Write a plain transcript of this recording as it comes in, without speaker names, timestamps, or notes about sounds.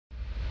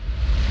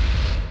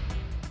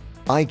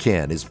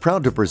Ikan is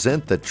proud to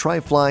present the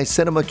TriFly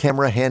Cinema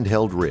Camera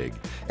handheld rig,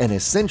 an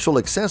essential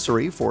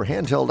accessory for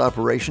handheld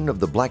operation of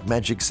the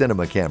Blackmagic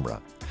Cinema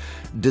Camera.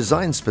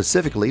 Designed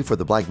specifically for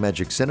the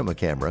Blackmagic Cinema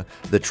Camera,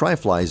 the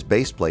TriFly's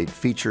baseplate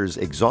features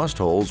exhaust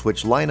holes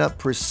which line up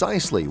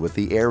precisely with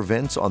the air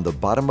vents on the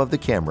bottom of the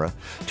camera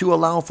to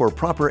allow for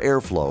proper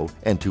airflow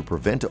and to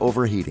prevent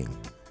overheating.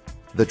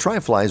 The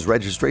TriFly's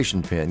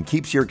registration pin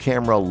keeps your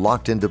camera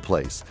locked into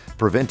place,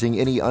 preventing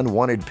any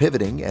unwanted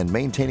pivoting and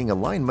maintaining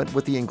alignment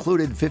with the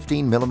included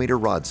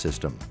 15mm rod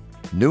system.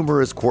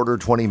 Numerous quarter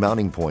 20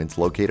 mounting points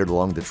located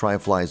along the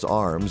TriFly's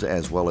arms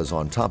as well as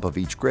on top of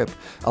each grip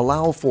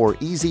allow for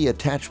easy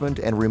attachment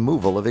and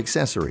removal of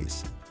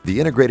accessories. The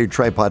integrated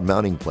tripod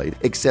mounting plate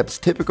accepts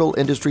typical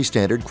industry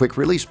standard quick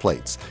release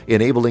plates,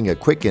 enabling a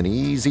quick and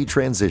easy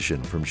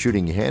transition from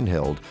shooting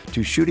handheld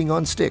to shooting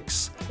on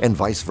sticks and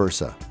vice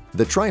versa.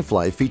 The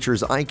TriFly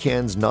features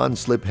Ikan's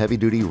non-slip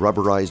heavy-duty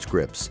rubberized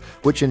grips,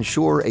 which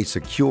ensure a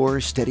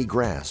secure, steady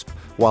grasp,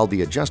 while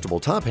the adjustable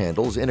top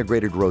handle's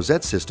integrated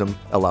rosette system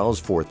allows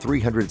for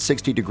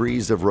 360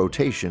 degrees of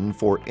rotation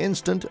for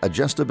instant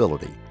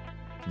adjustability.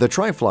 The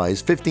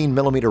TriFly's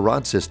 15mm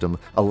rod system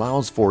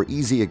allows for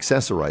easy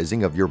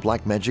accessorizing of your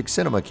Blackmagic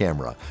Cinema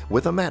Camera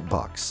with a matte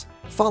box,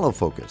 follow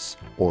focus,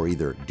 or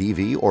either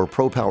DV or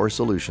Pro Power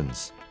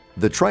solutions.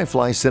 The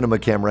TriFly Cinema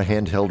Camera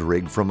handheld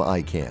rig from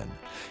Ikan.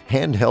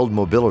 Handheld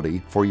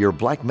mobility for your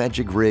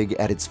Blackmagic rig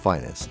at its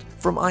finest.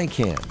 From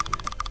Ikan.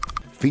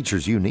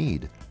 Features you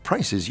need,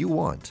 prices you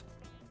want.